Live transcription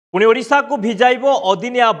पुणी ओडिशा को भिजाइब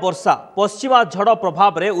अदिनिया वर्षा पश्चिमा झड़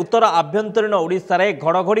प्रभाव में उत्तर आभ्यंतरीण ओडिशा रे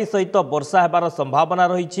घड़घड़ी सहित वर्षा हेबार संभावना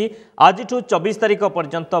रही। आज 24 तारिख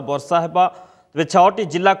पर्यंत वर्षा हेबा। तेज 6टी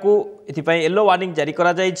जिला को येलो वार्निंग जारी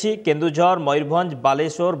करा जायछि। केन्दुझर, मयूरभंज,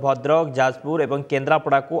 बालेश्वर, भद्रक, जाजपुर और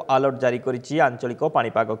केन्द्रापड़ा को अलर्ट जारी करिछि आंचलिक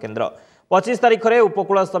पाणीपाग केन्द्र। 25 तारिख में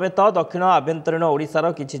उपकूल समेत दक्षिण आभ्यंतरीण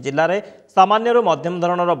ओडिशार किछि जिल्ला रे सामान्यरू मध्यम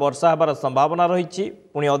धरणर वर्षा हेबार संभावना रही।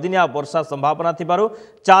 पुणी अदिनिया वर्षा संभावना थिबारु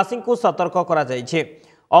चाषी को सतर्क करा जायछि।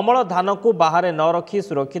 अमल धान को बाहर न रखी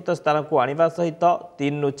सुरक्षित स्थान को आनिबा सहित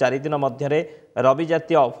 3 ରୁ 4 दिन मध्य रवि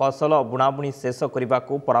जातीय फसल बुणाबुणी शेष करने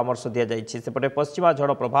को परामर्श दि जायछि। सेपटे पश्चिमा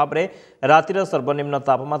झड़ प्रभाव में रातिर सर्वनिम्न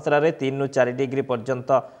तापमात्रा 3 ରୁ 4 डिग्री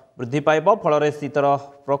पर्यंत वृद्धि पाइब। फल शीतर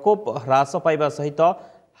प्रकोप ह्रास पाइबा सहित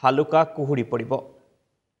हालुका कुहुड़ी पड़िबो।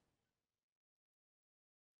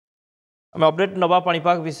 आम अपडेट नवा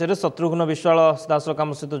पाणीपाग विषय शत्रुघ्न विश्वाल सीधासख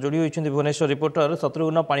आम सहित जोड़ी होती भुवनेश्वर रिपोर्टर।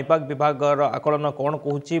 शत्रुघ्न, पाणीपाग विभाग आकलन कौन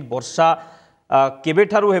कहूँ? वर्षा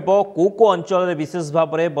केबेठारु हेबो? को अंचल रे विशेष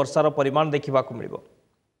भाव में वर्षार परिमाण देखा मिलिबो?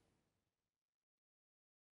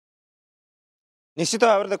 निश्चित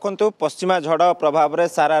भाव में देखु पश्चिमा झड़ प्रभाव में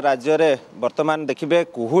सारा राज्य में वर्तमान देखिए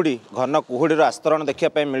कुहुड़ी घन कुहुड़ी आस्तरण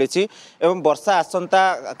देखा मिली। वर्षा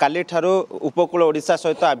आसंता काली ठारू उपकूल ओडिशा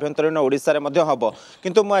सहित आभ्यंतरीण ओडिशा रे हम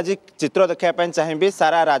किंतु मु आज चित्र देखा चाहिए।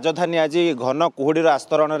 सारा राजधानी आज घन कुहुड़ी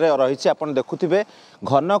आस्तरण में रही। आप देखुवे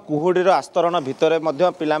घन कुहुड़ी आस्तरण भितर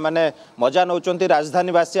पिला माने मजा नौ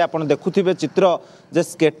राजधानीवासी। आप देखुवे चित्र जे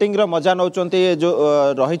स्केटिंग मजा नौ जो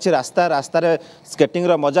रही रास्ता रास्तार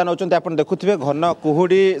स्केटिंग मजा नौ। आप देखुवे घन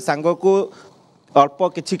कुहुड़ी सांग को अल्प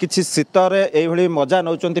किछि शीतर ये मजा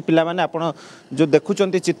नौ पिला माने। आपण जो देखुं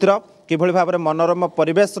चित्र किभली भाव में मनोरम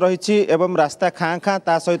परिवेश रही एवं रास्ता खाँ खाँ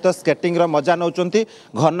ता सहित स्केटिंग मजा नौ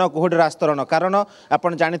घन कुहुड़ी आस्तरण। कारण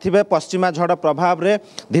आपण जानिथिबे पश्चिमा झड़ प्रभाव में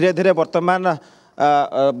धीरे धीरे वर्तमान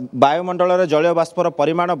वायुमंडल रे जलीय बाष्पर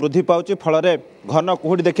परिमाण वृद्धि पाउछि। फल घन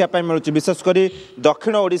कुहुड़ी देखा मिलूँ। विशेषकर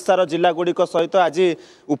दक्षिण ओडिशार जिला गुड़िक सहित आज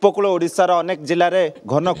उपकूल ओडिशार अनेक जिले में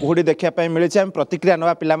घन कुहुड़ी देखा मिली। आम प्रतिक्रिया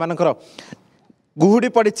नवा पिलामानकर कुहुड़ी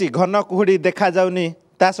पड़ी घन कुहुड़ी देखा जाउनी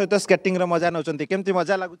ता सहित स्केटिंग मजा नौ केमती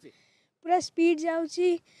मजा लगुच? पूरा स्पीड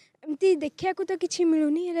जाउछि एमती देखिया को तो किछि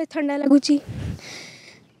मिलुनी हेले ठंडा लगुछि।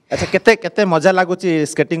 अच्छा केते केते मजा लगुच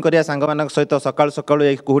स्केटिंग करिया सांग मान सहित सकाळ सकाळ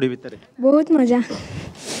ए कुहुड़ी भितर? बहुत मजा,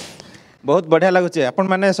 बहुत बढ़िया लगुच। आपण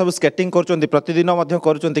माने सब स्केटिंग करचोंती प्रतिदिन मध्य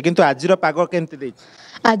करचोंती किंतु आजिर पाग केमती देछि?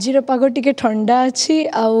 आजिर पाग टिके ठंडा अछि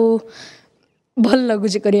आउ भल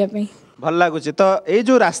लगुच करिया पई। भल लगुच तो ए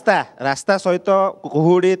जो रास्ता रास्ता सहित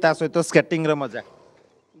कुहुड़ी ता सहित स्केटिंग रे मजा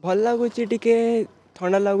भल लगुच। टिके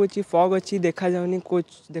ठंडा लगुच, फॉग अच्छी देखा जाउनी, कोच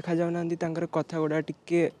देखा जाउनांती, तांकर कथा गुडा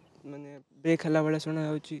टिके माने ब्रेक हला वाला सुना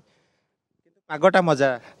होची। पागटा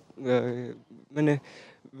मजा माने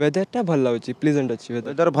वेदरटा भल लागुची, प्लीजेंट अछि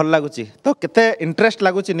वेदर भल लागुची। तो केते इंटरेस्ट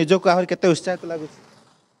लागुची निजो को आहुर केते उत्साह लागुची?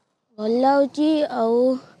 भल लागुची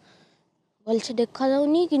आउ भल से देखा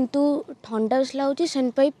जाउनी किंतु ठंडा बस लागुची।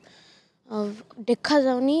 सेन पाइप देखा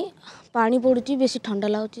जाउनी, पानी पडुची, बेसी ठंडा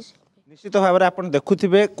लागुची। निश्चित भाव में आप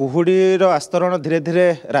देखुवे कुहुड़ीर आस्तरण धीरे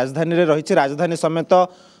धीरे राजधानी रे रही। राजधानी समेत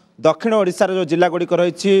दक्षिण ओडिशार जो जिला गुड़िक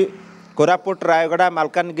रही कोरापुट, रायगड़ा,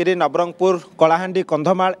 मालकानगिरी, नवरंगपुर, कलाहांडी,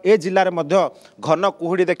 कंधमाल ए जिले में घन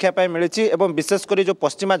कुहुड़ी देखा मिली। विशेषकर जो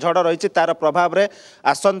पश्चिमा झड़ रही तार प्रभाव में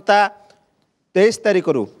आसंता 23 तारिख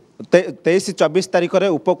रु 23-24 तारिख में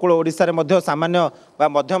उपकूल ओडिशा रे सामान्य व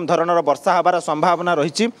मध्यम धरणर वर्षा हबार संभावना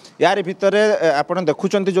रही। यार भितर आप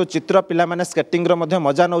देखुं जो चित्र पिला माने स्केटिंग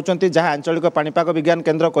मजा नौ जहाँ आंचलिक पाणीपाग विज्ञान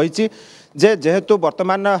केन्द्र कही जेहेतु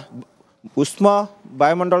वर्तमान उष्म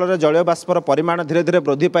वायुमंडल रे जलीय बाष्पर परिमाण धीरे धीरे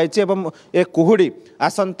वृद्धि पाई। ए कुहुड़ी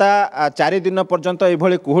आसंता 4 दिन पर्यंत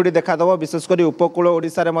ये कुहुड़ी देखादेव। विशेषकर उपकूल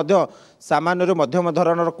ओडिशा रे सामान्य मध्यम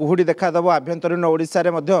धरणर कुहुड़ी देखादेव। आभ्यंतरीण ओडिशा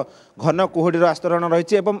रे घन कुहुड़ीर आस्तरण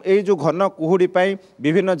रही। जो घन कुहुड़ी पाई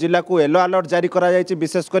विभिन्न जिला को येलो अलर्ट जारी करा जायछि।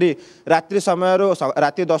 विशेषकर रात्रि समय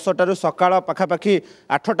राति 10टारू सकाळ पाखापाखि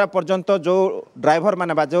 8टा पर्यंत जो ड्राइवर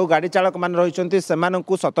माने जो गाड़ी चालक मान रही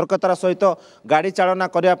सतर्कतार सहित गाड़ी चालना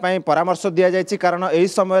करने परामर्श दि जायछि। कारण यही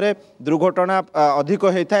समय दुर्घटना अधिक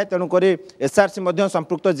होता है। तेणुक एसआरसी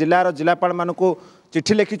संपृक्त जिलार जिलापाल मानक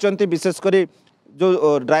चिठी लिखिं। विशेषकर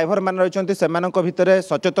जो ड्राइवर मान रही से भितर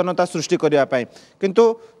सचेतनता सृष्टि करने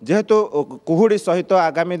किंतु जेहेतु कुहुड़ी सहित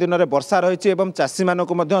आगामी दिन में वर्षा रही चाषी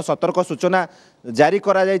मानक सतर्क सूचना जारी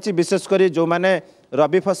करा जायछि। विशेषकर जो माने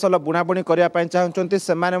रबी फसल बुणाबुणी करने चाहते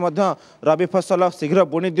से रबी फसल शीघ्र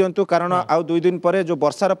बुणी दिंतु। कारण आउ 2 दिन पर जो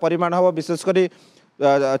वर्षार परिमाण हम विशेषकर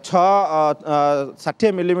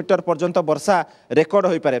 60 मिलीमीटर पर्यंत वर्षा रेकर्ड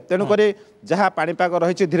हो पारे। तेणुक जहाँ पाणीपाग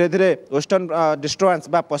रही धीरे धीरे वेस्टर्न डिस्टर्बांस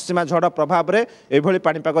बा पश्चिमा झड़ प्रभाव में यह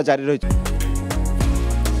पाणीपाग जारी रही।